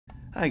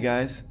Hi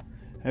guys,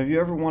 have you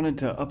ever wanted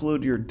to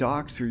upload your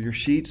docs or your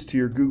sheets to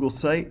your Google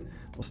site?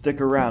 Well, stick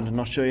around and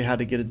I'll show you how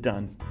to get it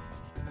done.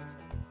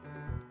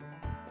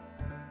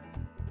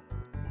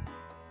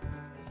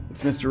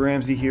 It's Mr.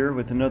 Ramsey here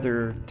with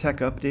another tech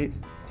update.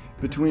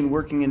 Between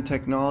working in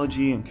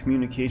technology and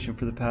communication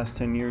for the past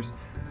 10 years,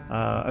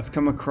 I've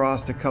come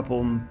across a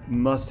couple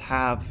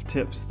must-have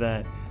tips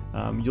that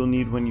you'll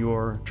need when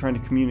you're trying to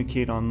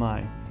communicate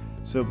online.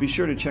 So be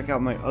sure to check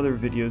out my other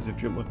videos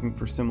if you're looking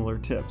for similar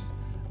tips.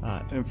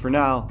 And for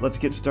now, let's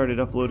get started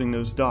uploading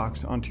those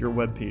docs onto your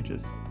web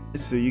pages.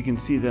 So you can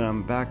see that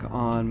I'm back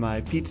on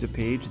my pizza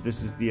page.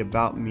 This is the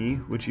About Me,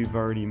 which you've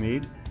already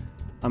made.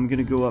 I'm going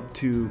to go up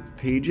to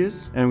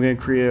Pages, and I'm going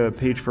to create a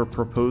page for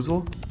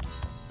proposal.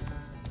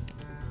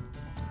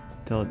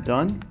 Tell it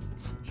done.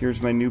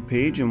 Here's my new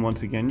page, and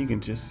once again, you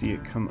can just see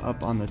it come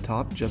up on the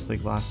top, just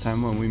like last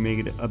time when we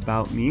made it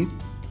About Me.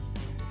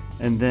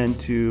 And then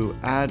to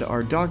add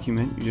our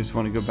document, you just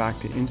want to go back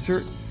to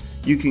Insert.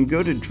 You can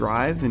go to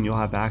Drive and you'll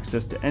have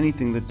access to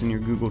anything that's in your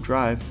Google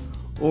Drive,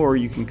 or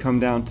you can come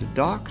down to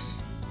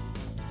Docs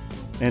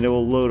and it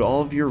will load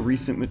all of your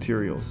recent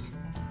materials.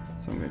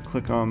 So I'm going to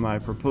click on my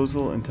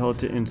proposal and tell it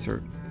to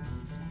insert.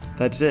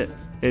 That's it.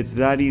 It's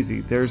that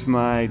easy. There's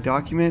my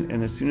document,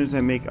 and as soon as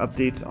I make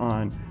updates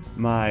on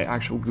my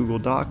actual Google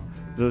Doc,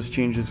 those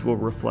changes will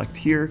reflect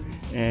here,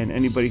 and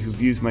anybody who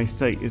views my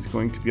site is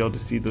going to be able to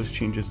see those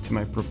changes to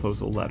my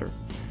proposal letter.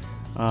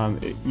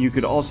 You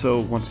could also,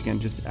 once again,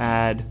 just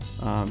add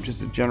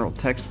just a general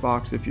text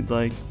box if you'd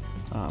like.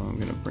 I'm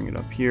going to bring it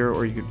up here,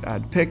 or you could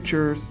add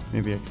pictures.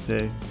 Maybe I could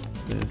say,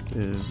 this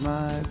is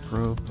my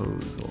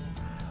proposal.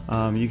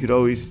 You could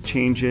always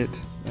change it,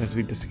 as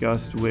we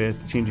discussed,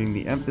 with changing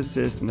the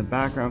emphasis and the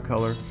background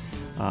color.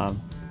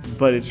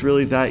 But it's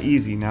really that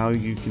easy. Now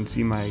you can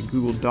see my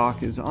Google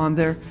Doc is on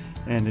there,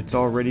 and it's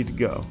all ready to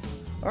go.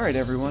 Alright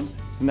everyone,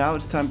 so now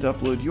it's time to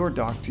upload your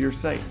doc to your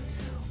site.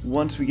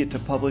 Once we get to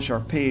publish our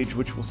page,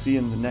 which we'll see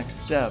in the next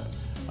step,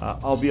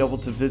 I'll be able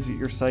to visit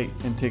your site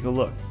and take a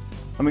look.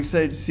 I'm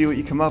excited to see what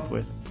you come up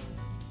with.